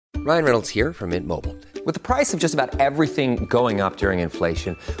Ryan Reynolds here from Mint Mobile. With the price of just about everything going up during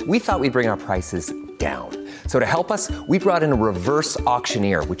inflation, we thought we'd bring our prices down. So to help us, we brought in a reverse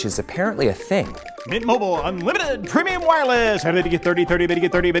auctioneer, which is apparently a thing. Mint Mobile Unlimited Premium Wireless. How to get 30, 30, bit to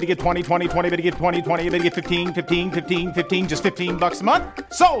get 30, bit to get 20, 20, 20, bit to get 20, 20, bit to get 15, 15, 15, 15, just $15 a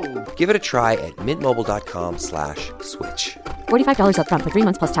month? Sold! Give it a try at mintmobile.com/switch. $45 up front for 3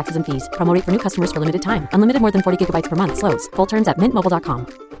 months plus taxes and fees. Promo rate for new customers for limited time. Unlimited more than 40 gigabytes per month. Slows full terms at mintmobile.com.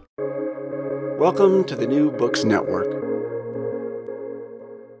 Welcome to the New Books Network.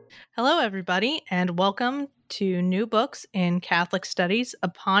 Hello, everybody, and welcome to New Books in Catholic Studies, a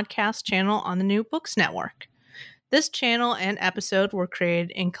podcast channel on the New Books Network. This channel and episode were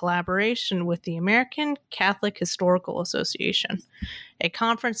created in collaboration with the American Catholic Historical Association, a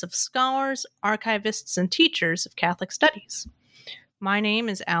conference of scholars, archivists, and teachers of Catholic studies. My name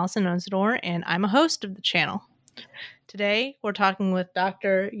is Allison Ozador, and I'm a host of the channel. Today, we're talking with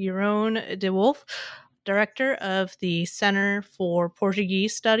Dr. Jeroen de Wolf, Director of the Center for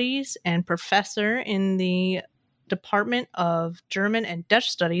Portuguese Studies and Professor in the Department of German and Dutch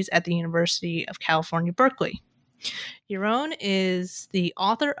Studies at the University of California, Berkeley. Jeroen is the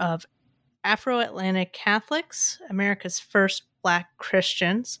author of Afro-Atlantic Catholics, America's First Black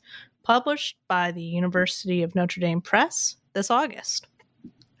Christians, published by the University of Notre Dame Press this August.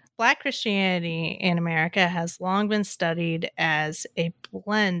 Black Christianity in America has long been studied as a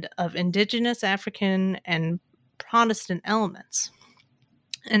blend of indigenous African and Protestant elements.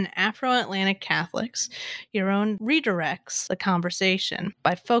 In Afro-Atlantic Catholics, Jeroen redirects the conversation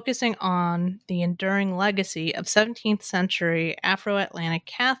by focusing on the enduring legacy of 17th century Afro-Atlantic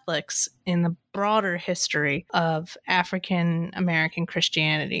Catholics in the broader history of African American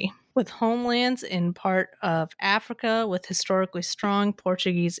Christianity. With homelands in part of Africa with historically strong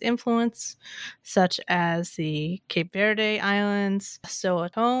Portuguese influence, such as the Cape Verde Islands, Sao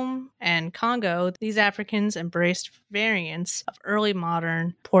Tome, and Congo, these Africans embraced variants of early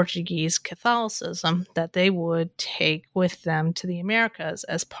modern Portuguese Catholicism that they would take with them to the Americas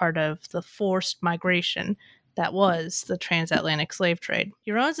as part of the forced migration that was the transatlantic slave trade.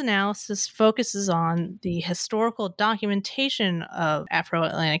 Jeroen's analysis focuses on the historical documentation of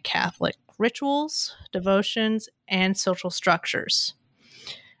Afro-Atlantic Catholic rituals, devotions, and social structures.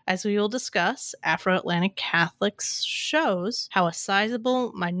 As we will discuss, Afro-Atlantic Catholics shows how a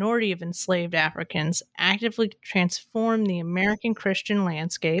sizable minority of enslaved Africans actively transformed the American Christian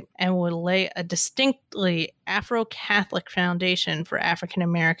landscape and would lay a distinctly Afro-Catholic foundation for African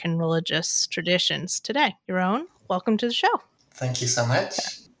American religious traditions today. Jeroen, welcome to the show. Thank you so much.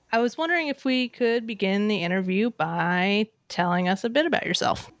 I was wondering if we could begin the interview by telling us a bit about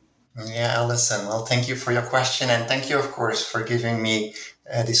yourself. Yeah, Alison. Well, thank you for your question, and thank you, of course, for giving me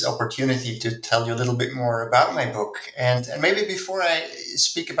this opportunity to tell you a little bit more about my book. And maybe before I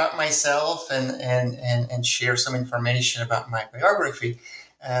speak about myself and share some information about my biography,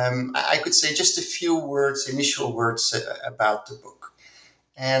 I could say just a few words, initial words about the book.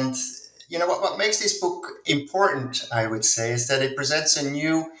 And you know what makes this book important, I would say, is that it presents a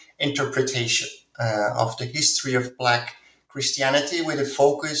new interpretation of the history of Black Christianity with a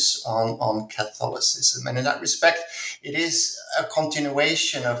focus on Catholicism. And in that respect, it is a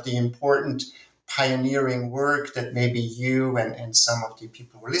continuation of the important pioneering work that maybe you and some of the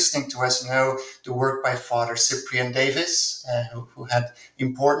people who are listening to us know, the work by Father Cyprian Davis, who had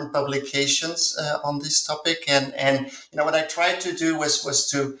important publications on this topic. And you know what I tried to do was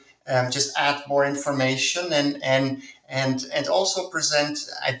to just add more information and also present,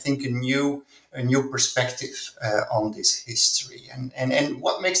 I think, a new perspective on this history. And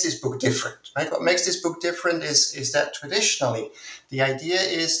what makes this book different, right? What makes this book different is that traditionally the idea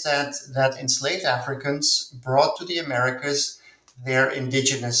is that enslaved Africans brought to the Americas their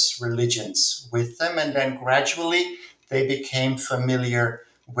indigenous religions with them, and then gradually they became familiar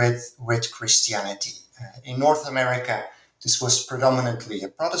with Christianity. In North America, this was predominantly a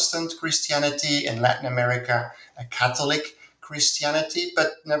Protestant Christianity. In Latin America, a Catholic Christianity,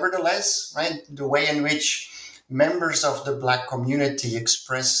 but nevertheless, right, the way in which members of the Black community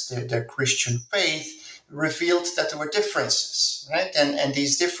expressed their Christian faith revealed that there were differences, right? And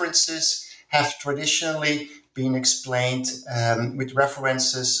these differences have traditionally been explained with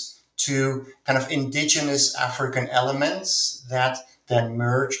references to kind of indigenous African elements that then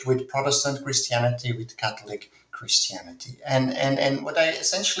merged with Protestant Christianity, with Catholic Christianity. And what I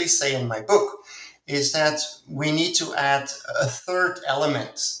essentially say in my book is that we need to add a third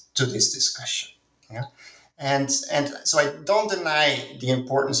element to this discussion. Yeah? And so I don't deny the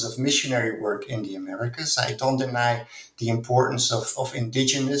importance of missionary work in the Americas. I don't deny the importance of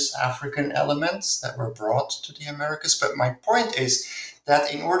indigenous African elements that were brought to the Americas. But my point is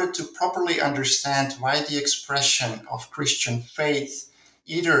that in order to properly understand why the expression of Christian faith,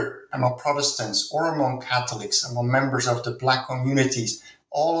 either among Protestants or among Catholics, among members of the Black communities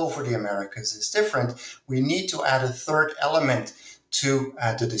all over the Americas is different, we need to add a third element to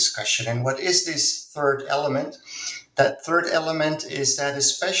the discussion. And what is this third element? That third element is that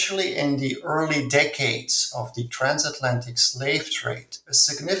especially in the early decades of the transatlantic slave trade, a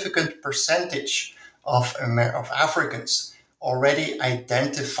significant percentage of Africans already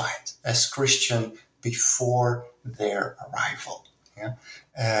identified as Christian before their arrival. Yeah?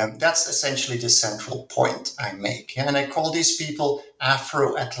 That's essentially the central point I make. Yeah? And I call these people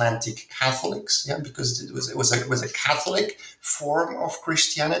Afro-Atlantic Catholics, because it was a Catholic form of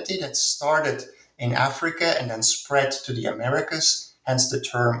Christianity that started in Africa and then spread to the Americas, hence the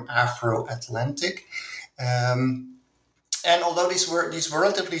term Afro-Atlantic. And although these were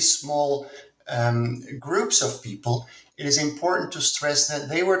relatively small groups of people, it is important to stress that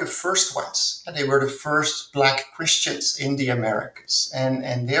they were the first ones. They were the first Black Christians in the Americas.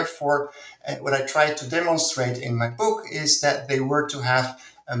 And therefore, what I try to demonstrate in my book is that they were to have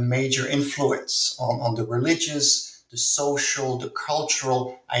a major influence on the religious, the social, the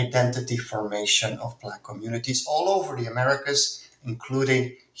cultural identity formation of Black communities all over the Americas,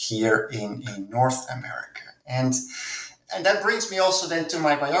 including here in North America. And that brings me also then to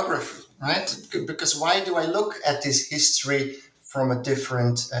my biography, right? Because why do I look at this history from a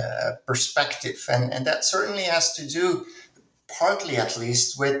different perspective? And that certainly has to do, partly at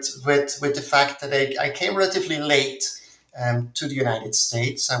least, with the fact that I came relatively late to the United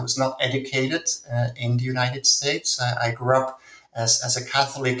States. I was not educated in the United States. I grew up as a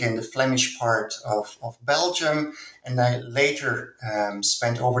Catholic in the Flemish part of Belgium, and I later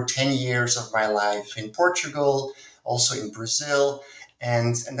spent over 10 years of my life in Portugal, also in Brazil.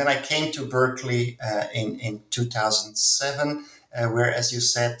 And then I came to Berkeley in 2007, where, as you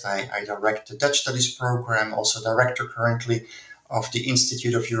said, I direct the Dutch Studies program, also director currently of the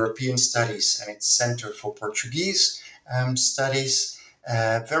Institute of European Studies and its Center for Portuguese Studies.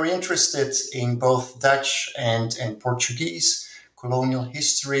 Very interested in both Dutch and Portuguese colonial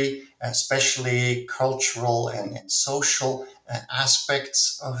history, especially cultural and social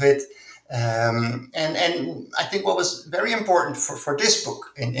aspects of it. And I think what was very important for this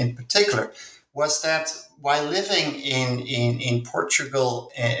book in particular was that while living in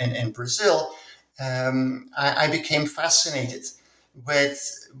Portugal and Brazil, I became fascinated with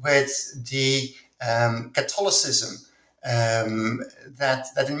the Catholicism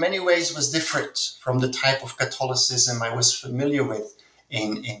that in many ways was different from the type of Catholicism I was familiar with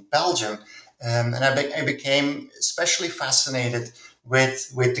in Belgium. And I became especially fascinated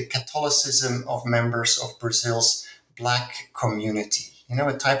with the Catholicism of members of Brazil's Black community.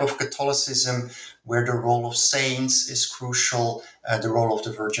 A type of Catholicism where the role of saints is crucial, the role of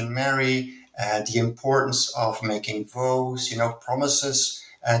the Virgin Mary, the importance of making vows, promises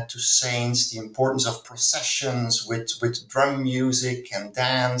to saints, the importance of processions with drum music and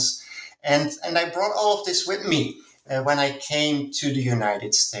dance. And I brought all of this with me when I came to the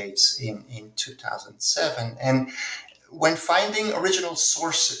United States in 2007. And when finding original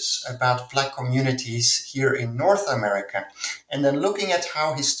sources about Black communities here in North America, and then looking at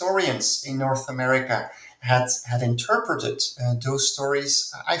how historians in North America had interpreted those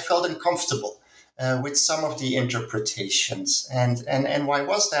stories, I felt uncomfortable with some of the interpretations. And why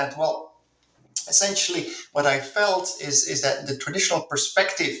was that? Well, essentially what I felt is that the traditional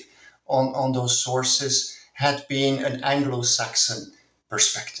perspective on those sources had been an Anglo-Saxon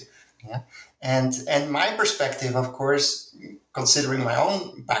perspective. Yeah. And my perspective, of course, considering my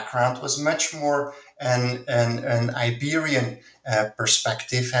own background, was much more an Iberian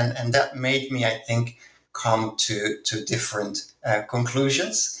perspective, and that made me, I think, come to different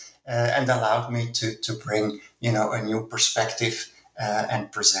conclusions and allowed me to bring, a new perspective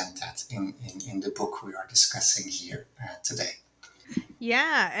and present that in the book we are discussing here today.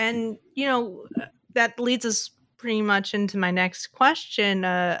 Yeah, and that leads us pretty much into my next question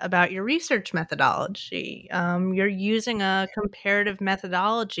about your research methodology. You're using a comparative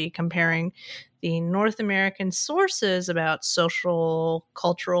methodology comparing the North American sources about social,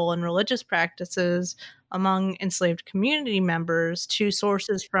 cultural, and religious practices among enslaved community members to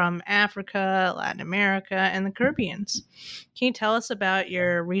sources from Africa, Latin America, and the Caribbean. Can you tell us about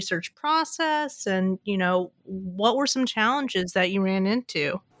your research process and, what were some challenges that you ran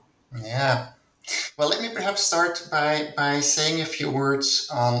into? Yeah. Well, let me perhaps start by saying a few words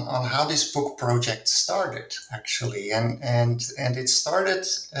on how this book project started, actually. And it started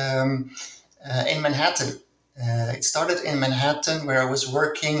in Manhattan. It started in Manhattan, where I was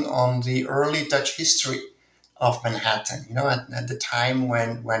working on the early Dutch history of Manhattan, at the time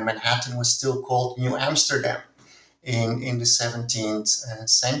when Manhattan was still called New Amsterdam in the 17th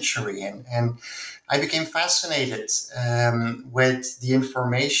century. And I became fascinated with the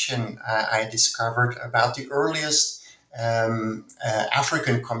information I discovered about the earliest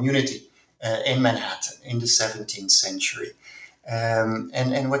African community in Manhattan in the 17th century.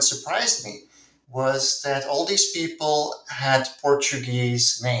 And what surprised me was that all these people had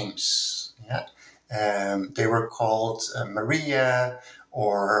Portuguese names. They were called Maria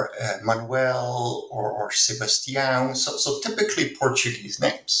or Manuel or Sebastião, so typically Portuguese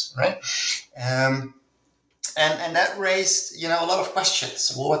names, right? And that raised, a lot of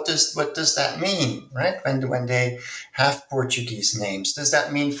questions. Well, what does that mean, right? When they have Portuguese names, does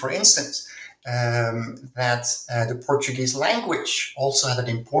that mean, for instance, that the Portuguese language also had an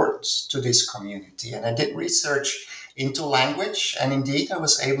importance to this community? And I did research into language, and indeed I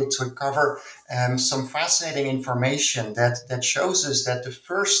was able to uncover some fascinating information that shows us that the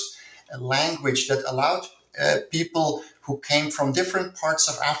first language that allowed people who came from different parts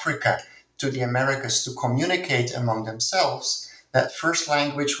of Africa to the Americas to communicate among themselves, that first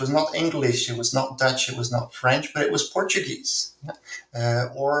language was not English, it was not Dutch, it was not French, but it was Portuguese,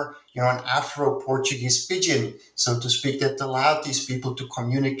 or an Afro-Portuguese pidgin, so to speak, that allowed these people to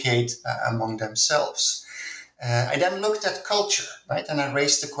communicate among themselves. I then looked at culture, right, and I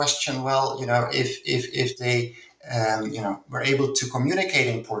raised the question: well, if they were able to communicate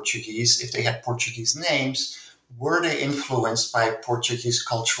in Portuguese, if they had Portuguese names, were they influenced by Portuguese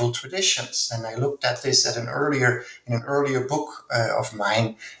cultural traditions? And I looked at this in an earlier book of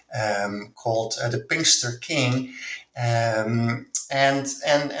mine called The Pinkster King. And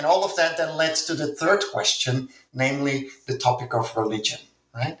all of that then led to the third question, namely the topic of religion,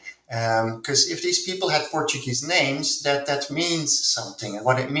 right? Because if these people had Portuguese names, that means something. And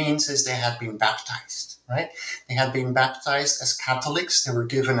what it means is they had been baptized, right? They had been baptized as Catholics. They were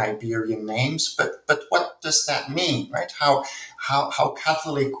given Iberian names, but what does that mean, right? How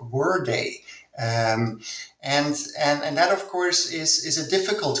Catholic were they? And that, of course, is a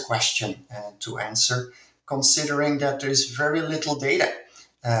difficult question to answer, considering that there is very little data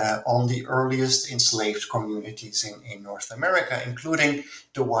on the earliest enslaved communities in North America, including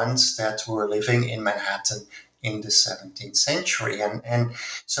the ones that were living in Manhattan in the 17th century. And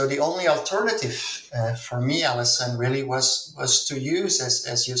so the only alternative for me, Alison, really was to use,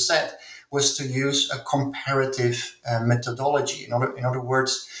 as you said, was to use a comparative methodology. In other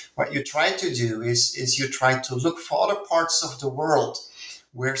words, what you try to do is you try to look for other parts of the world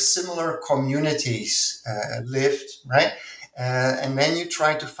where similar communities lived, right? And then you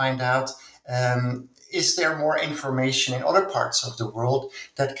try to find out, is there more information in other parts of the world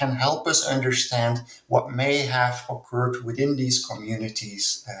that can help us understand what may have occurred within these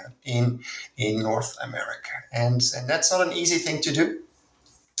communities in North America? And that's not an easy thing to do.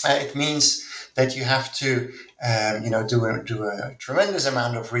 It means that you have to, do a tremendous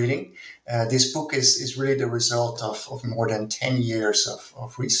amount of reading. This book is really the result of more than 10 years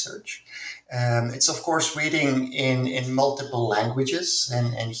of research. It's, of course, reading in multiple languages.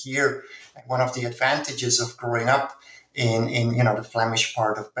 And here, one of the advantages of growing up in the Flemish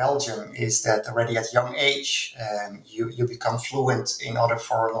part of Belgium is that already at a young age, you become fluent in other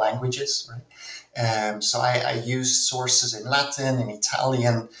foreign languages, right? So I use sources in Latin, in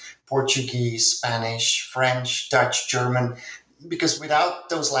Italian, Portuguese, Spanish, French, Dutch, German, because without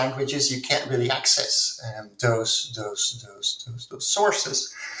those languages, you can't really access those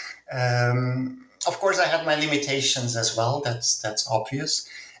sources. Of course, I had my limitations as well. That's obvious.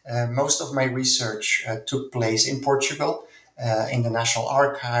 Most of my research took place in Portugal, in the National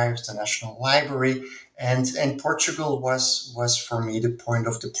Archives, the National Library, and Portugal was for me the point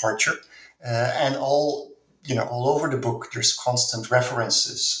of departure. And all over the book, there's constant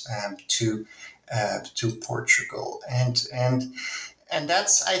references to Portugal, and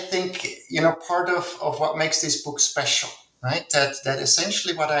that's, I think, part of what makes this book special, right? That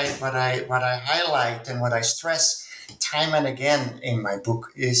essentially what I highlight and what I stress time and again in my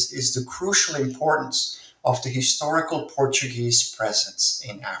book is the crucial importance of the historical Portuguese presence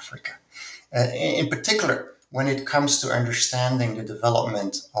in Africa, in particular when it comes to understanding the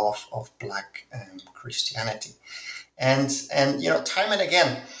development of Black Christianity. And time and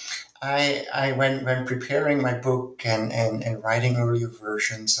again, I when preparing my book and writing earlier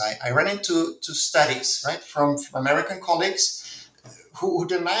versions, I ran into studies, right, from American colleagues who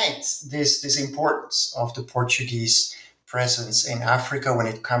denied this importance of the Portuguese presence in Africa when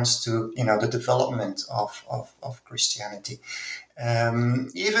it comes to the development of Christianity.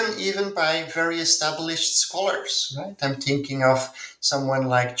 even by very established scholars, right? I'm thinking of someone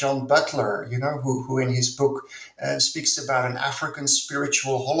like John Butler, who in his book speaks about an African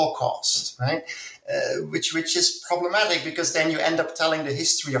spiritual Holocaust, right? Which is problematic, because then you end up telling the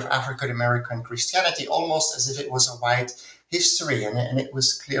history of African American Christianity almost as if it was a white history, and it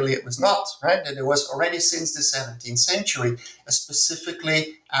was not, right? That there was already since the 17th century a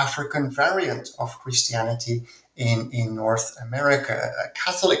specifically African variant of Christianity in North America, a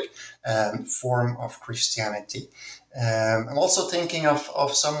Catholic form of Christianity. I'm also thinking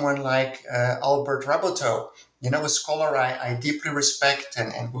of someone like Albert Raboteau, a scholar I deeply respect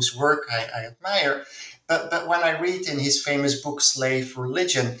and whose work I admire. But when I read in his famous book, Slave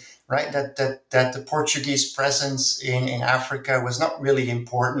Religion, right, that the Portuguese presence in Africa was not really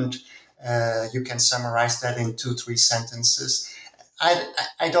important. You can summarize that in 2-3 sentences.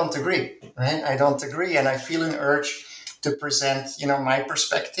 I don't agree, right? I don't agree, and I feel an urge to present, my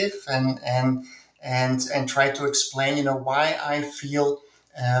perspective and try to explain, why I feel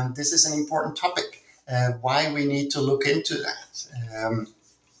this is an important topic, why we need to look into that.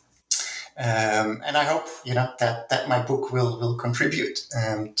 And I hope, that my book will contribute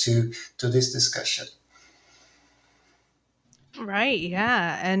to this discussion. Right,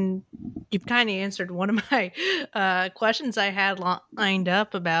 yeah. And you've kind of answered one of my questions I had lined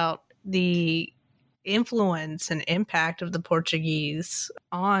up about the influence and impact of the Portuguese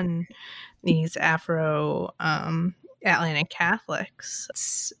on these Afro Atlantic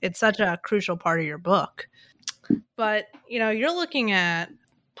Catholics. It's such a crucial part of your book. But, you're looking at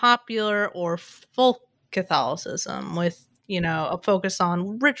popular or folk Catholicism with a focus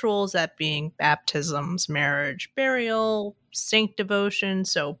on rituals, that being baptisms, marriage, burial, saint devotion,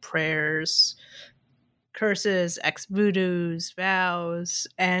 so prayers, curses, ex voodoos, vows,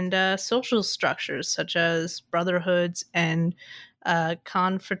 and social structures such as brotherhoods and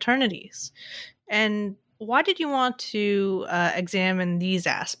confraternities. And why did you want to examine these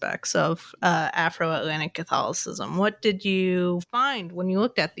aspects of Afro-Atlantic Catholicism? What did you find when you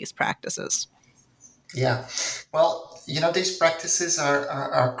looked at these practices? Yeah, well, these practices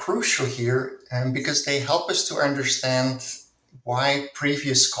are crucial here because they help us to understand why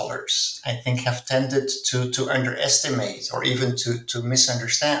previous scholars, I think, have tended to underestimate or even to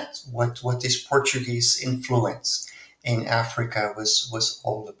misunderstand what this Portuguese influence in Africa was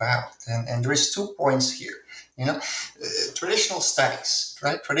all about. And there is 2 points here. Traditional studies,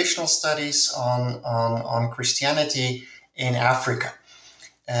 right? Traditional studies on Christianity in Africa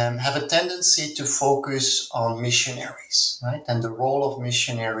have a tendency to focus on missionaries, right? And the role of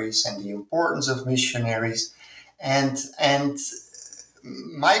missionaries and the importance of missionaries. And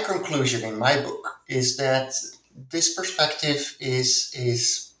my conclusion in my book is that this perspective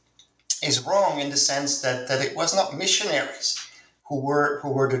is wrong, in the sense that it was not missionaries who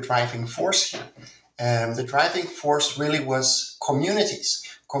were the driving force here. The driving force really was communities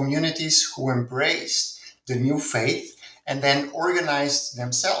who embraced the new faith and then organized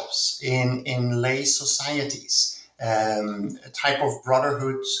themselves in lay societies, a type of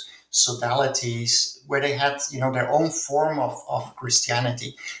brotherhoods, sodalities, where they had their own form of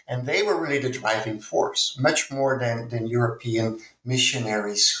Christianity, and they were really the driving force, much more than European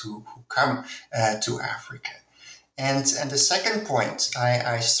missionaries who come to Africa. And the second point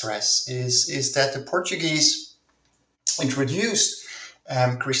I stress is that the Portuguese introduced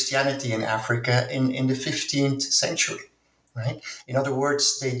Christianity in Africa in the 15th century, right? In other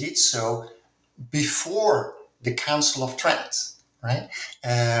words, they did so before the Council of Trent, right?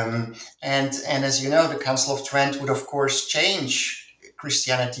 And as you know, the Council of Trent would, of course, change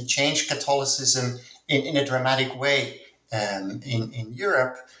Christianity, change Catholicism in a dramatic way in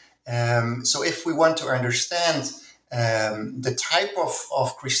Europe. So if we want to understand the type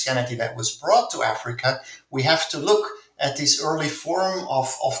of Christianity that was brought to Africa, we have to look at this early form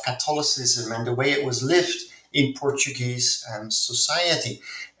of Catholicism and the way it was lived in Portuguese society.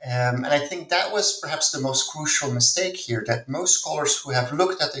 And I think that was perhaps the most crucial mistake here, that most scholars who have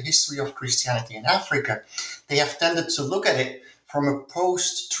looked at the history of Christianity in Africa, they have tended to look at it from a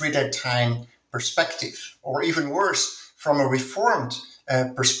post-Tridentine perspective, or even worse, from a Reformed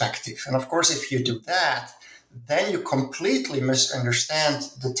perspective. And of course, if you do that, then you completely misunderstand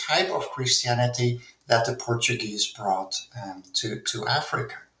the type of Christianity that the Portuguese brought to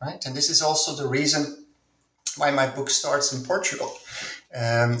Africa, right? And this is also the reason why my book starts in Portugal,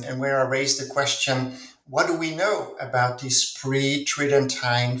 and where I raise the question, what do we know about this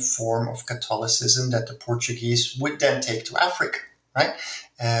pre-Tridentine form of Catholicism that the Portuguese would then take to Africa, right?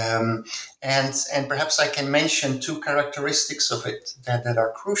 And perhaps I can mention two characteristics of it that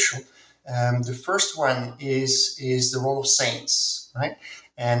are crucial. The first one is the role of saints, right?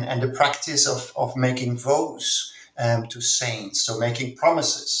 And the practice of making vows to saints, so making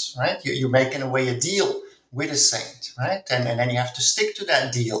promises, right? You make in a way a deal with a saint, right? And then you have to stick to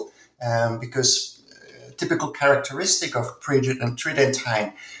that deal because typical characteristic of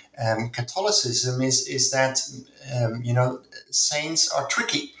Tridentine Catholicism is that saints are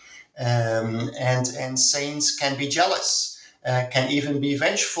tricky, and saints can be jealous, can even be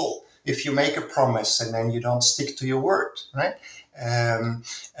vengeful if you make a promise and then you don't stick to your word, right?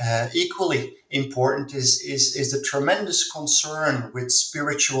 Equally important is the tremendous concern with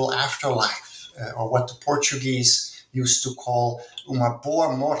spiritual afterlife, or what the Portuguese used to call uma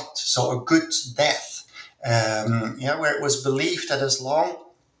boa morte, so a good death, where it was believed that as long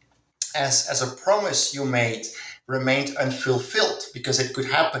as a promise you made remained unfulfilled, because it could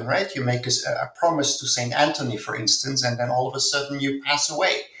happen, right? You make a promise to Saint Anthony, for instance, and then all of a sudden you pass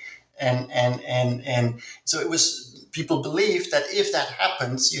away, and so it was. People believe that if that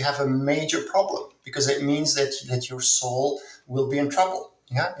happens, you have a major problem, because it means that your soul will be in trouble.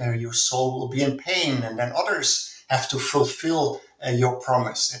 Yeah, your soul will be in pain, and then others have to fulfill your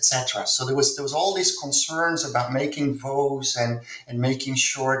promise, etc. So there was all these concerns about making vows and making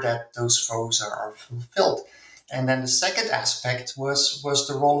sure that those vows are fulfilled. And then the second aspect was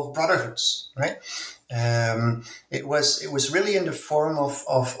the role of brotherhoods, right? It was really in the form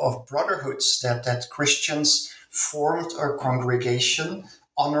of brotherhoods that Christians formed a congregation,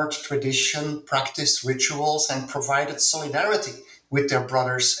 honored tradition, practiced rituals, and provided solidarity with their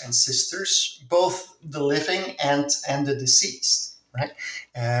brothers and sisters, both the living and the deceased. Right.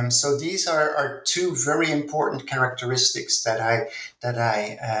 So these are two very important characteristics that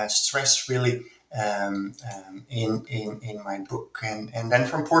I stress really in my book. And then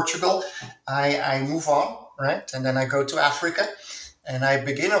from Portugal, I move on, right, and then I go to Africa. And I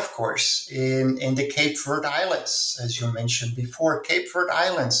begin, of course, in the Cape Verde Islands, as you mentioned before. Cape Verde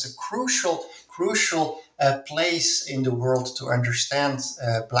Islands, a crucial place in the world to understand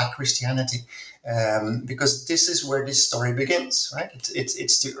Black Christianity, because this is where this story begins, right?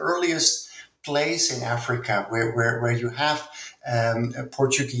 It's the earliest place in Africa where you have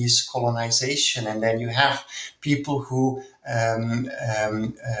Portuguese colonization, and then you have people who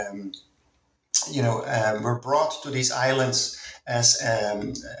were brought to these islands as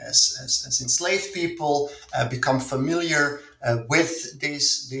enslaved people, become familiar with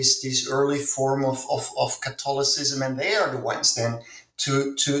this early form of Catholicism, and they are the ones then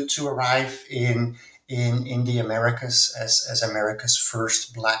to arrive in the Americas as America's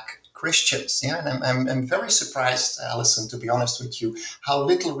first Black Christians. Yeah, and I'm very surprised, Alison, to be honest with you, how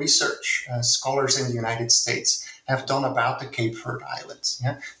little research scholars in the United States have done about the Cape Verde Islands.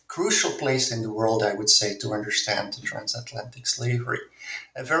 Yeah, crucial place in the world, I would say, to understand the transatlantic slavery.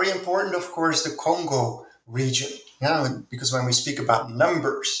 Very important, of course, the Congo region. Yeah, because when we speak about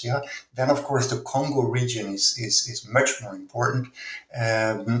numbers, yeah, then of course the Congo region is much more important.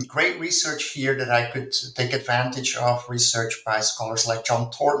 Great research here that I could take advantage of. Research by scholars like John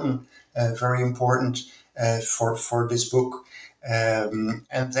Thornton, very important for this book. And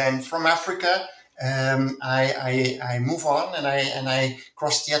then from Africa, I move on and I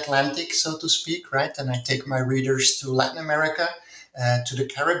cross the Atlantic, so to speak, right? And I take my readers to Latin America, to the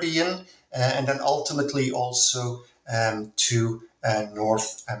Caribbean, and then ultimately also to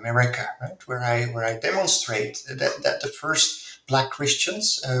North America, right? Where I demonstrate that the first Black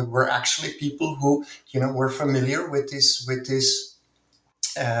Christians were actually people who were familiar with this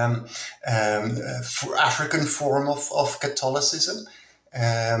African form of Catholicism.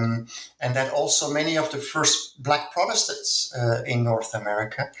 And that also many of the first Black Protestants in North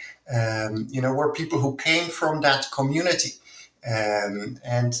America, were people who came from that community, and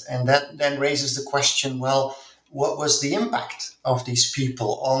that then raises the question: well, what was the impact of these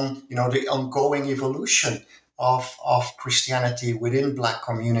people on the ongoing evolution of Christianity within Black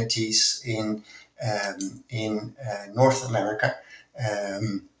communities in North America?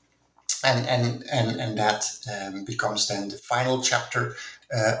 And that becomes then the final chapter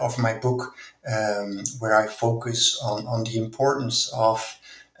of my book, where I focus on the importance of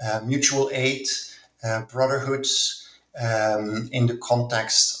mutual aid, brotherhoods, in the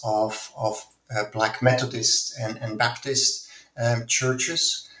context of Black Methodist and Baptist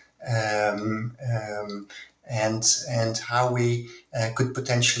churches, and how we could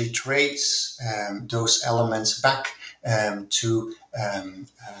potentially trace those elements back to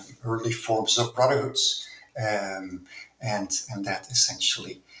early forms of brotherhoods, and that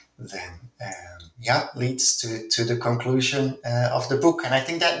essentially then leads to the conclusion of the book. And I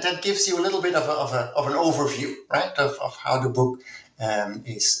think that gives you a little bit of an overview, right, of how the book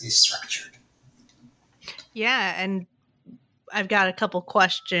is structured. Yeah, and I've got a couple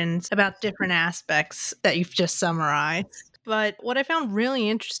questions about different aspects that you've just summarized. But what I found really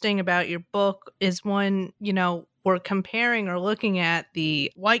interesting about your book is when, we're comparing or looking at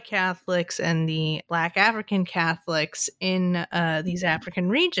the white Catholics and the Black African Catholics in these African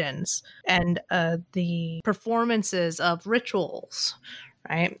regions and the performances of rituals,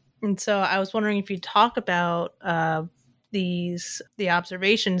 right? And so I was wondering if you'd talk about the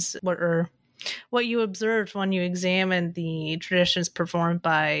observations what you observed when you examined the traditions performed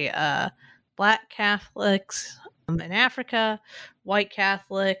by Black Catholics in Africa, white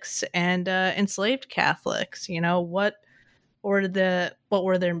Catholics, and enslaved Catholics. What were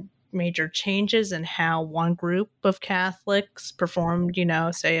their major changes in how one group of Catholics performed,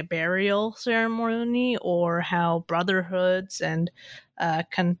 say a burial ceremony, or how brotherhoods and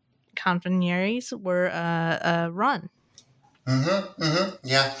confraternities were run?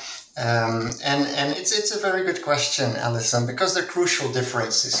 Yeah, and it's a very good question, Alison, because there are crucial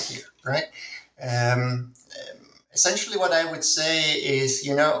differences here, right? Essentially, what I would say is,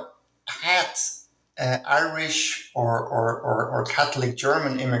 had Irish or Catholic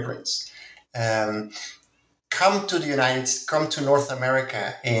German immigrants come to North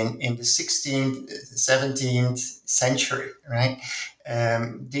America in the 16th, 17th century, right?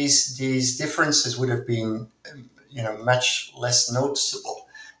 These differences would have been much less noticeable.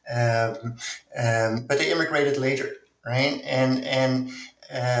 But they immigrated later, right?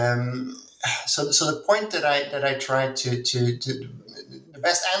 So the point that I tried to the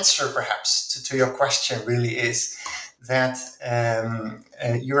best answer perhaps to your question really is that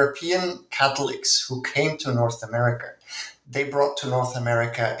European Catholics who came to North America, they brought to North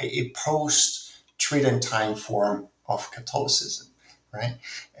America a post-Tridentine form of Catholicism, right?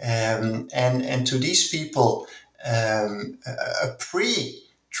 And to these people, a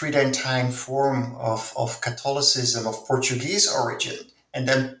pre-Tridentine form of Catholicism of Portuguese origin, and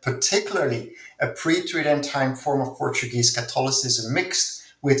then particularly a pre-Tridentine form of Portuguese Catholicism mixed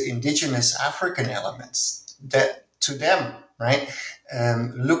with indigenous African elements, that to them, right,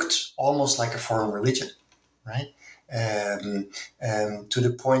 looked almost like a foreign religion, right? To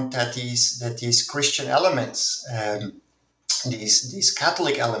the point that these Christian elements, these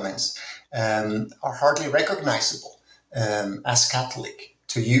Catholic elements, are hardly recognizable as Catholic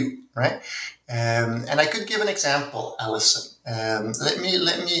to you, right? And I could give an example, Alison.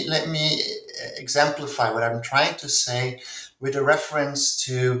 Let me exemplify what I'm trying to say with a reference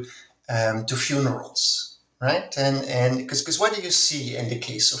to funerals, right? And because what do you see in the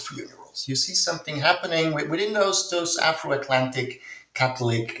case of funerals? You see something happening within those Afro-Atlantic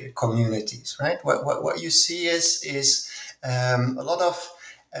Catholic communities, right? What you see is a lot of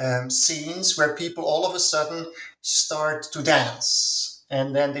scenes where people all of a sudden start to dance,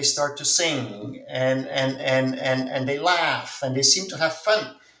 and then they start to sing, and they laugh, and they seem to have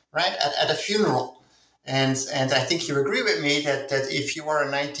fun, right, at a funeral. And I think you agree with me that if you are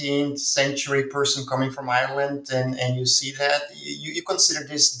a 19th century person coming from Ireland and you see that, you consider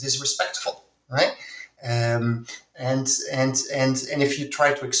this disrespectful, right? And if you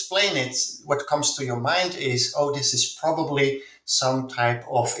try to explain it, what comes to your mind is, oh, this is probably some type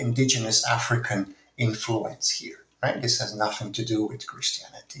of indigenous African influence here, right? This has nothing to do with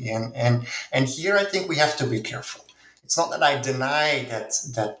Christianity. And here I think we have to be careful. It's not that I deny that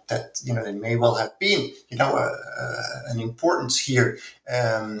there may well have been an importance here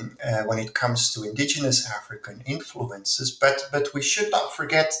when it comes to indigenous African influences, but we should not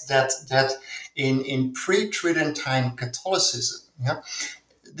forget that in pre-Tridentine Catholicism,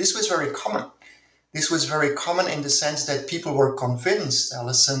 this was very common. This was very common in the sense that people were convinced,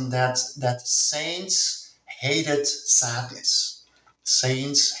 Alison, that saints hated sadness.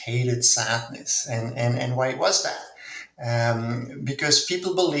 Saints hated sadness, and why was that? Because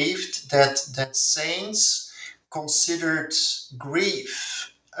people believed that saints considered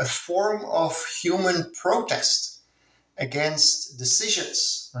grief a form of human protest against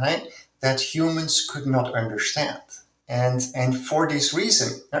decisions, right, that humans could not understand. And for this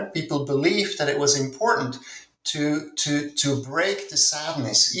reason, people believed that it was important to break the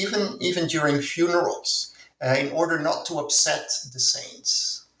sadness, even during funerals, in order not to upset the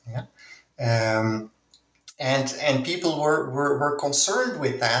saints. And people were concerned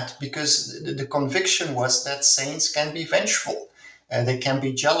with that because the conviction was that saints can be vengeful, they can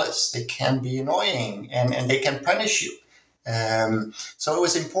be jealous, they can be annoying, and they can punish you. So it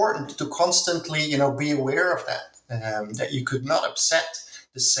was important to constantly, be aware of that, that you could not upset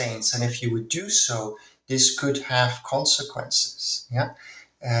the saints, and if you would do so, this could have consequences.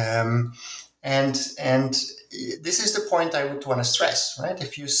 And this is the point I would want to stress, right?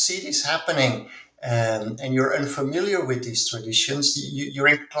 If you see this happening and you're unfamiliar with these traditions, you're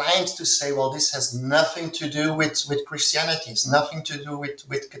inclined to say, well, this has nothing to do with Christianity. It's nothing to do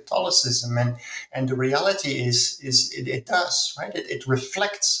with Catholicism. And the reality is it does, right? It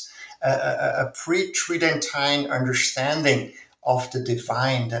reflects a pre-Tridentine understanding of the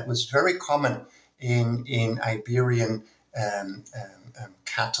divine that was very common in Iberian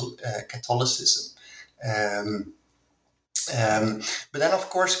Catholicism. But then, of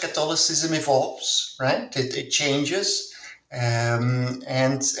course, Catholicism evolves, right? It changes, and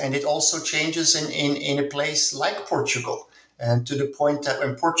it also changes in a place like Portugal, and to the point that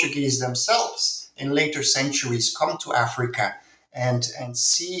when Portuguese themselves in later centuries come to Africa and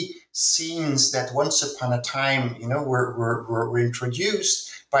see scenes that once upon a time, were introduced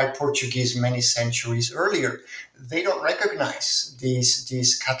by Portuguese many centuries earlier, they don't recognize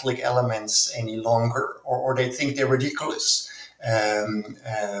these Catholic elements any longer, or they think they're ridiculous.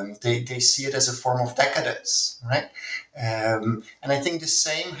 They see it as a form of decadence, right? And I think the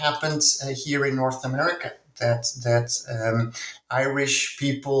same happened here in North America. That Irish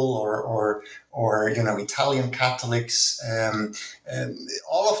people or Italian Catholics,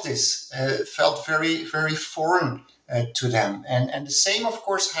 all of this felt very, very foreign to them, and the same, of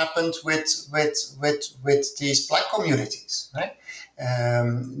course, happened with these Black communities, right?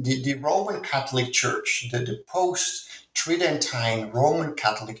 The Roman Catholic Church, the post-Tridentine Roman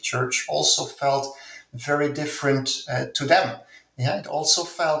Catholic Church, also felt very different to them. Yeah, it also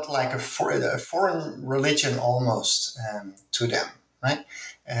felt like a foreign religion almost to them, right?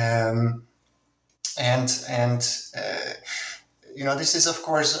 This is, of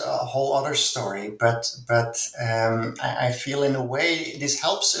course, a whole other story, but I feel in a way this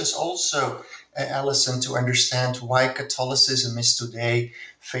helps us also, Alison, to understand why Catholicism is today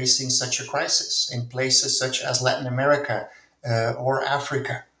facing such a crisis in places such as Latin America or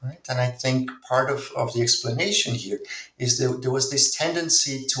Africa. Right? And I think part of the explanation here is that there was this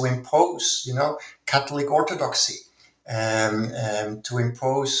tendency to impose, Catholic orthodoxy, to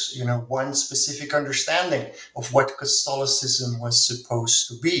impose, one specific understanding of what Catholicism was supposed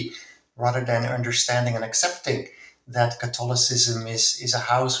to be, rather than understanding and accepting that Catholicism is a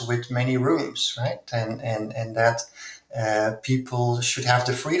house with many rooms, right? And that people should have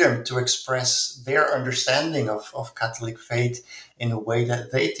the freedom to express their understanding of Catholic faith in a way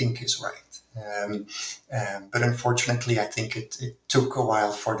that they think is right. But unfortunately, I think it took a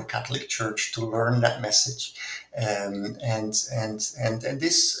while for the Catholic Church to learn that message, and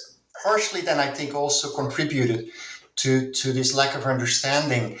this partially then I think also contributed to this lack of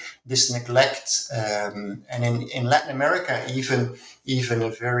understanding, this neglect, and in Latin America even a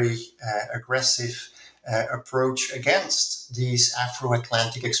very aggressive approach against these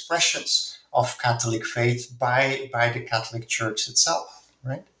Afro-Atlantic expressions of Catholic faith by the Catholic Church itself,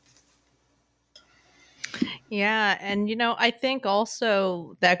 right? Yeah, and I think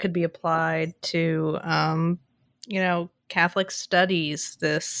also that could be applied to Catholic studies,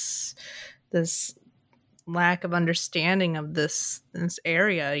 this lack of understanding of this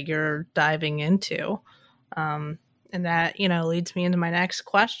area you're diving into. And that, leads me into my next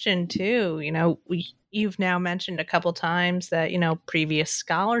question too. You've now mentioned a couple times that, previous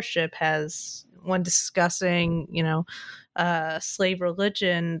scholarship has, when discussing, slave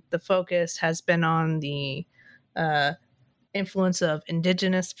religion, the focus has been on the influence of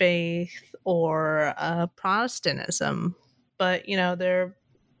indigenous faith or Protestantism. But, there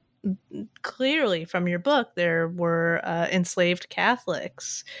clearly from your book, there were enslaved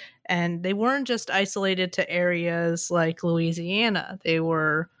Catholics. And they weren't just isolated to areas like Louisiana. They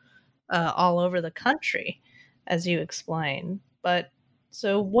were all over the country, as you explain. But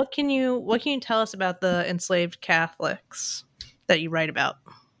so what can you tell us about the enslaved Catholics that you write about?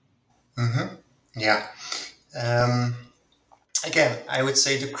 Mm-hmm. Yeah. Again, I would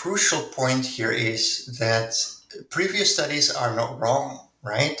say the crucial point here is that previous studies are not wrong,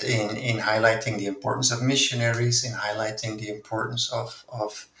 right? In highlighting the importance of missionaries, in highlighting the importance of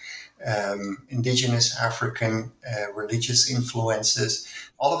indigenous African religious influences.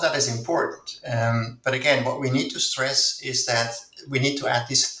 All of that is important. But again, what we need to stress is that we need to add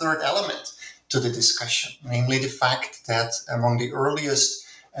this third element to the discussion, namely the fact that among the earliest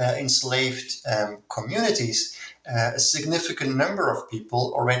enslaved communities, a significant number of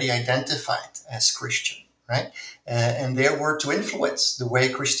people already identified as Christian, right? And they were to influence the way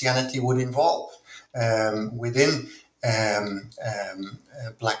Christianity would evolve within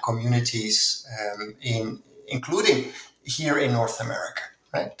Black communities, including here in North America,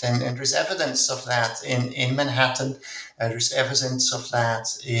 right? And there's evidence of that in Manhattan. There's evidence of that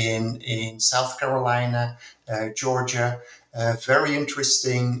in South Carolina, Georgia. Very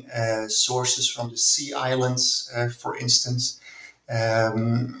interesting sources from the Sea Islands, for instance.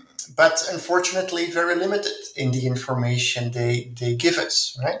 But unfortunately, very limited in the information they give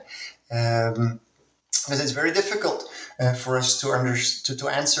us, right? Because it's very difficult for us to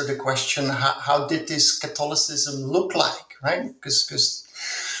answer the question, how did this Catholicism look like, right? Because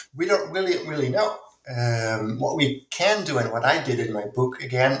we don't really know. What we can do, and what I did in my book,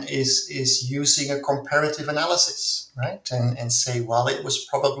 again, is using a comparative analysis, right? And say, well, it was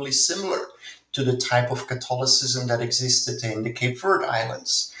probably similar to the type of Catholicism that existed in the Cape Verde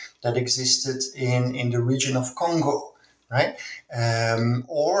Islands, that existed in the region of Congo, right?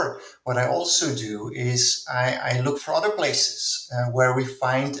 Or what I also do is I look for other places where we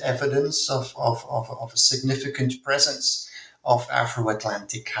find evidence of a significant presence of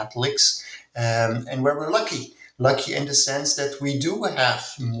Afro-Atlantic Catholics, and where we're lucky in the sense that we do have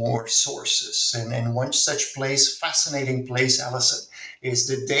more sources. And one such place, fascinating place, Alison, is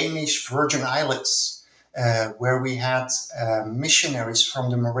the Danish Virgin Islands, where we had missionaries from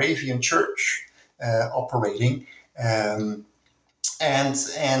the Moravian Church operating, and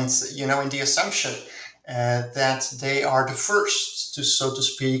in the assumption that they are the first to, so to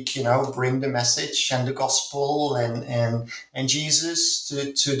speak, bring the message and the gospel and Jesus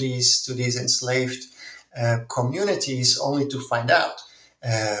to these enslaved communities, only to find out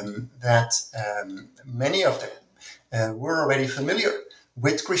that many of them were already familiar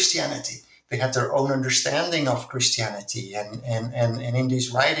with Christianity. They had their own understanding of Christianity, and in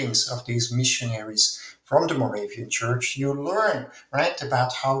these writings of these missionaries from the Moravian Church, you learn, right,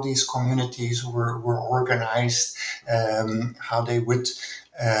 about how these communities were organized, how they would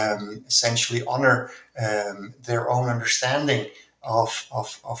essentially honor their own understanding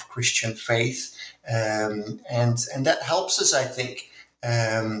of Christian faith, and that helps us, I think,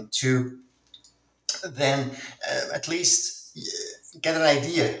 to then at least get an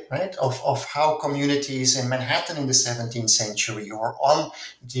idea, right, of how communities in Manhattan in the 17th century or on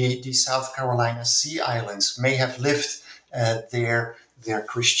the South Carolina Sea Islands may have lived their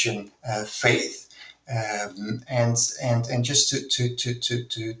Christian faith. And just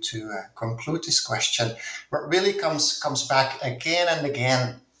to conclude this question, what really comes back again and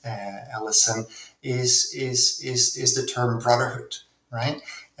again, Alison, is the term brotherhood, right?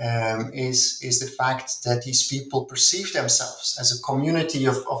 Is the fact that these people perceive themselves as a community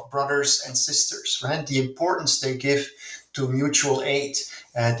of brothers and sisters, right? The importance they give to mutual aid,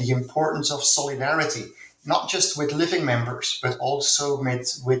 the importance of solidarity, not just with living members, but also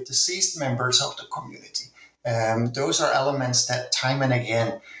with deceased members of the community. Those are elements that time and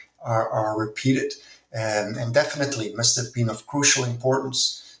again are repeated, and definitely must have been of crucial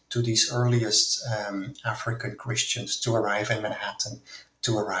importance to these earliest African Christians to arrive in Manhattan,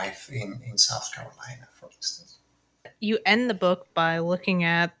 to arrive in South Carolina, for instance. You end the book by looking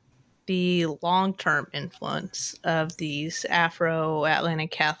at the long-term influence of these Afro-Atlantic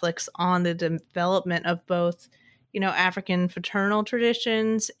Catholics on the development of both, African fraternal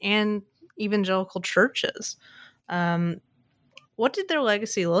traditions and evangelical churches. What did their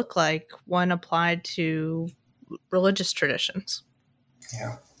legacy look like when applied to religious traditions?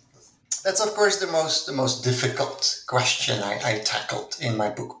 Yeah. That's, of course, the most difficult question I tackled in my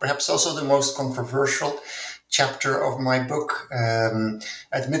book. Perhaps also the most controversial chapter of my book.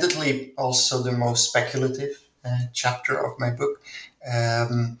 Admittedly, also the most speculative chapter of my book.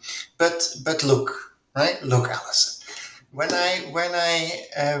 But look, right? Look, Alison. When I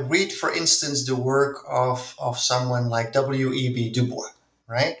read, for instance, the work of someone like W.E.B. Du Bois,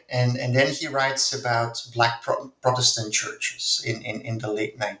 right? And then he writes about Black Protestant churches in the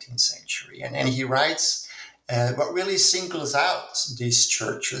late 19th century. And he writes, what really singles out these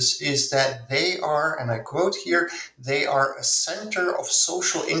churches is that they are, and I quote here, they are a center of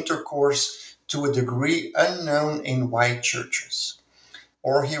social intercourse to a degree unknown in white churches.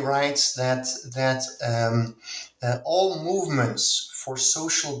 Or he writes that all movements for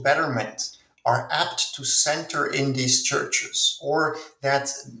social betterment are apt to center in these churches, or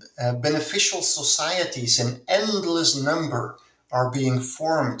that beneficial societies in endless number are being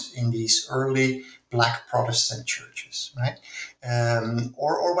formed in these early Black Protestant churches, right?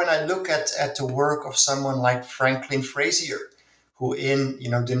 Or when I look at the work of someone like Franklin Frazier, who in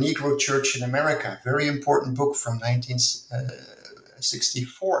the Negro Church in America, very important book from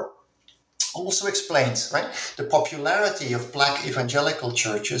 1964, also explains, right, the popularity of Black evangelical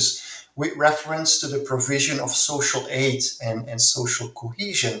churches with reference to the provision of social aid and social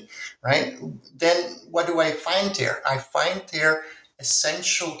cohesion, right? Then what do I find there? I find there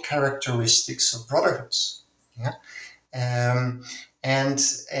essential characteristics of brotherhoods. Yeah.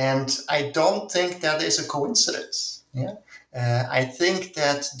 And I don't think that is a coincidence. Yeah. I think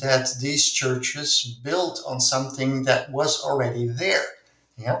that these churches built on something that was already there.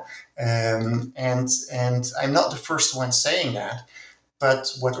 Yeah. And I'm not the first one saying that.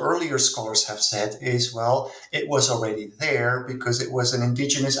 But what earlier scholars have said is, well, it was already there because it was an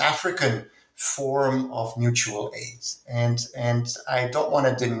indigenous African form of mutual aid. And I don't want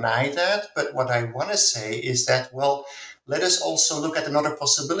to deny that, but what I want to say is that, well, let us also look at another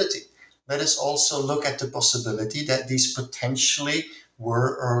possibility. Let us also look at the possibility that these potentially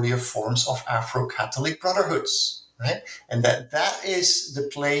were earlier forms of Afro-Catholic brotherhoods, right? And that is the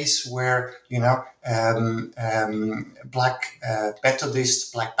place where, Black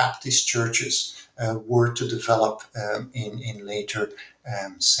Methodist, Black Baptist churches were to develop in later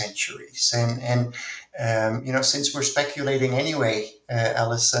centuries. And since we're speculating anyway,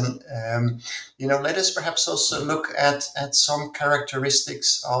 Alison, let us perhaps also look at some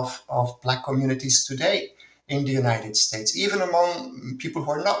characteristics of Black communities today in the United States, even among people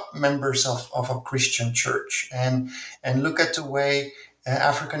who are not members of a Christian church, and look at the way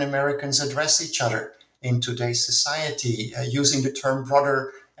African Americans address each other in today's society, using the term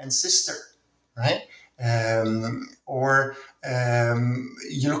brother and sister, right? Or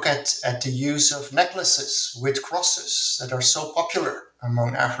you look at the use of necklaces with crosses that are so popular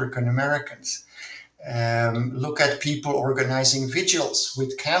among African Americans. Look at people organizing vigils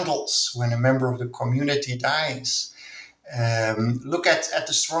with candles when a member of the community dies. Look at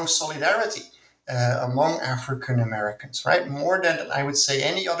the strong solidarity among African Americans, right? More than, I would say,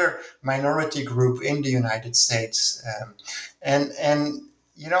 any other minority group in the United States.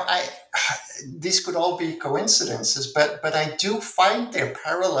 These could all be coincidences, but I do find their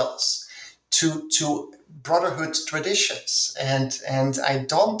parallels to brotherhood traditions, and I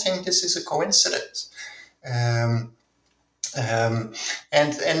don't think this is a coincidence.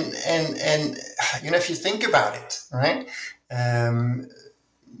 If you think about it, right?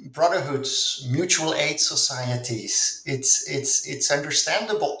 Brotherhoods, mutual aid societies, it's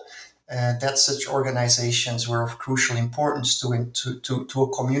understandable that such organizations were of crucial importance to a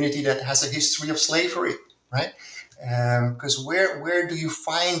community that has a history of slavery, right? Because where do you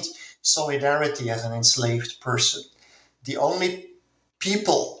find solidarity as an enslaved person? The only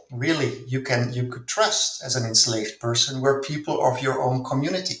people really you could trust as an enslaved person were people of your own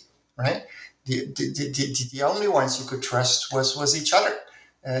community, right? The only ones you could trust was each other.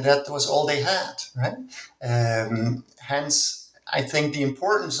 That was all they had, right? Hence, I think the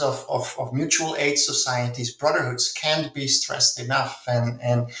importance of mutual aid societies, brotherhoods, can't be stressed enough.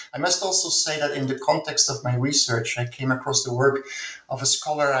 And I must also say that in the context of my research, I came across the work of a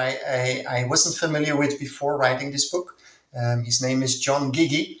scholar I wasn't familiar with before writing this book. His name is John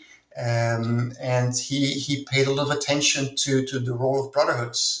Gigi, and he paid a lot of attention to the role of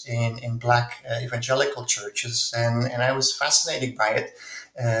brotherhoods in Black evangelical churches, and I was fascinated by it.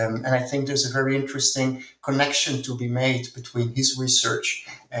 And I think there's a very interesting connection to be made between his research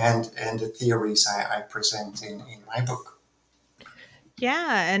and the theories I present in my book.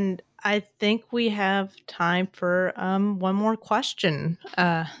 Yeah, and I think we have time for one more question,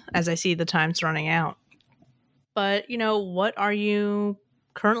 as I see the time's running out. But, what are you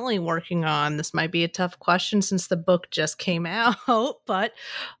currently working on? This might be a tough question since the book just came out, but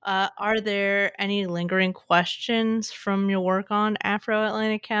are there any lingering questions from your work on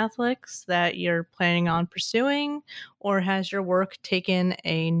Afro-Atlantic Catholics that you're planning on pursuing, or has your work taken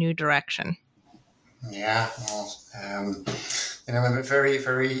a new direction? Yeah, well, I'm a very,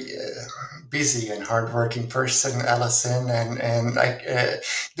 very busy and hardworking person, Alison, and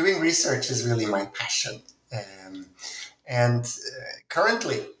doing research is really my passion.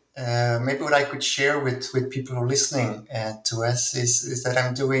 Currently, maybe what I could share with people who are listening to us is that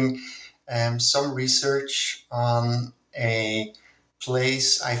I'm doing some research on a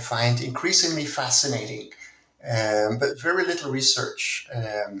place I find increasingly fascinating, but very little research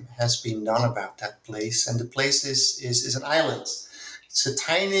has been done about that place. And the place is an island. It's a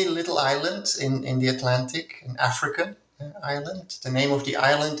tiny little island in the Atlantic, an African island. The name of the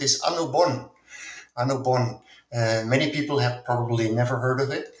island is Annobon. Annobon. Many people have probably never heard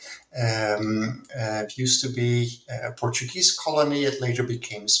of it. It used to be a Portuguese colony. It later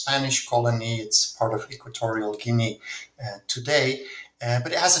became a Spanish colony. It's part of Equatorial Guinea today.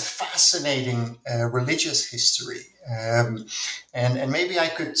 But it has a fascinating religious history. And maybe I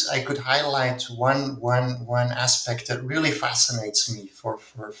could highlight one aspect that really fascinates me for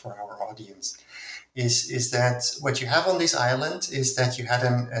our audience. is that what you have on this island is that you had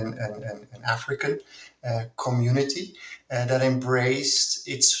an African community that embraced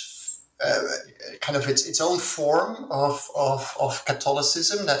its its own form of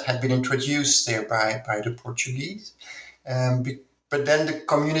Catholicism that had been introduced there by the Portuguese. But then the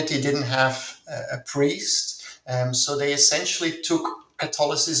community didn't have a priest, so they essentially took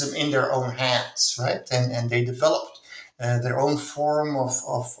Catholicism in their own hands, right? And they developed their own form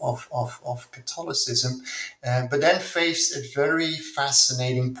of Catholicism, but then faced a very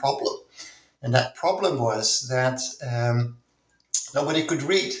fascinating problem. And that problem was that nobody could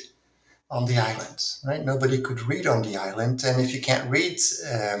read on the island, right? Nobody could read on the island. And if you can't read,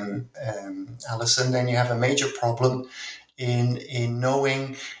 Alison, then you have a major problem in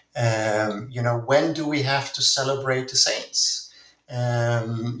knowing, when do we have to celebrate the saints?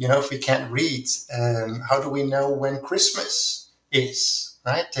 If we can't read, how do we know when Christmas is,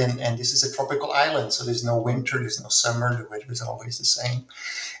 right? And this is a tropical island, so there's no winter, there's no summer, the weather is always the same.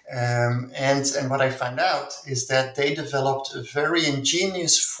 And what I found out is that they developed a very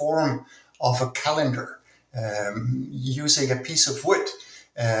ingenious form of a calendar using a piece of wood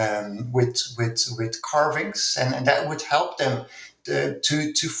with carvings, and that would help them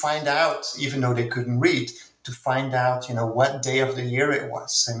to find out, even though they couldn't read, to find out, what day of the year it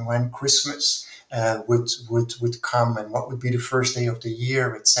was and when Christmas would come and what would be the first day of the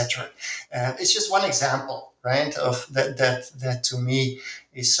year, etc. It's just one example, right, of that to me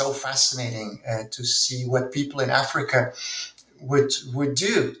is so fascinating to see what people in Africa would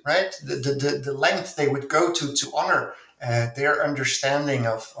do, right? The length they would go to honor their understanding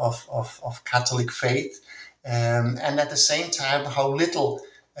of Catholic faith, and at the same time how little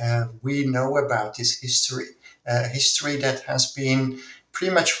we know about this history that has been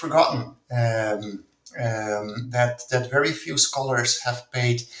pretty much forgotten, that very few scholars have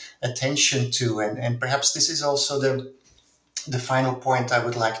paid attention to, and perhaps this is also the final point I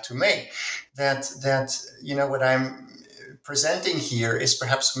would like to make, that what I'm presenting here is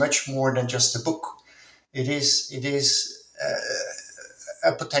perhaps much more than just a book. It is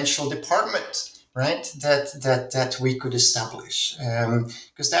a potential department, right? That we could establish,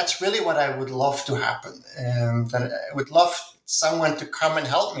 because that's really what I would love to happen. That I would love someone to come and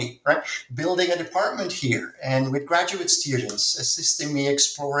help me, right? Building a department here, and with graduate students assisting me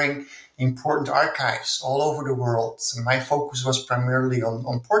exploring important archives all over the world. So my focus was primarily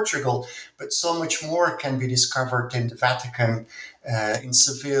on Portugal, but so much more can be discovered in the Vatican, in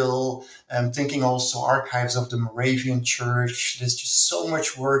Seville. I'm thinking also archives of the Moravian Church. There's just so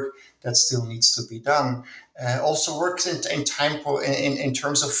much work that still needs to be done. Also works in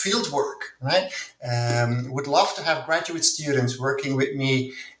terms of field work, right? Would love to have graduate students working with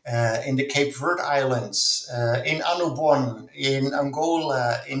me in the Cape Verde Islands, in Annobon, in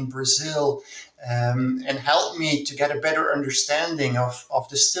Angola, in Brazil, and help me to get a better understanding of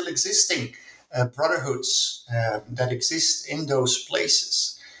the still existing brotherhoods that exist in those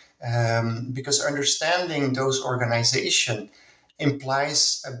places. Because understanding those organizations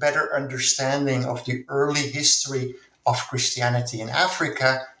implies a better understanding of the early history of Christianity in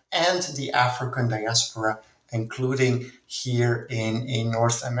Africa and the African diaspora, including here in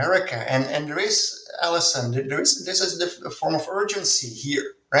North America. And there is, Alison, this is a form of urgency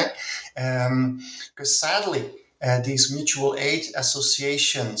here, right? Because sadly, these mutual aid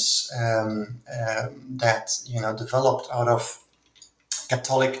associations that developed out of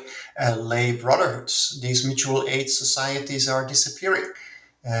Catholic lay brotherhoods, these mutual aid societies are disappearing.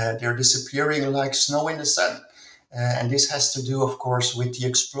 They're disappearing like snow in the sun. And this has to do, of course, with the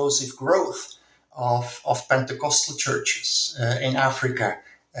explosive growth of Pentecostal churches in Africa,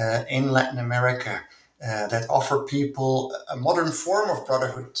 in Latin America, that offer people a modern form of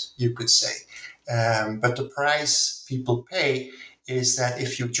brotherhood, you could say. But the price people pay is that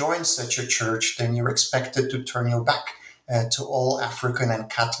if you join such a church, then you're expected to turn your back to all African and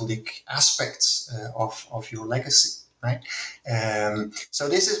Catholic aspects of your legacy, right? So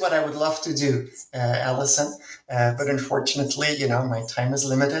this is what I would love to do, Alison, but unfortunately, my time is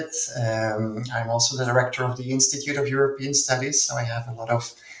limited. I'm also the director of the Institute of European Studies, so I have a lot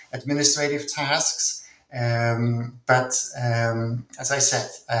of administrative tasks. But as I said,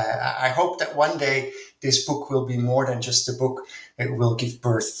 I hope that one day this book will be more than just a book. It will give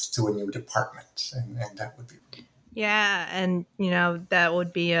birth to a new department, and that would be. Yeah, and that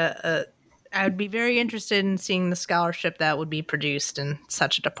would be I would be very interested in seeing the scholarship that would be produced in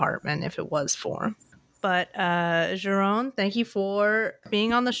such a department if it was formed. But Jeroen, thank you for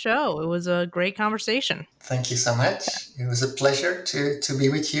being on the show. It was a great conversation. Thank you so much. It was a pleasure to be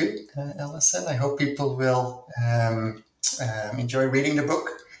with you, Alison. I hope people will enjoy reading the book.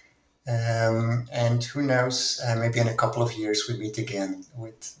 And who knows, maybe in a couple of years we meet again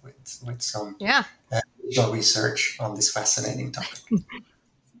with some additional research on this fascinating topic.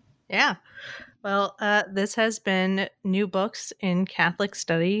 Yeah. Well, this has been New Books in Catholic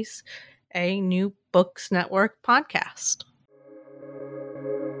Studies, a New Books Network podcast.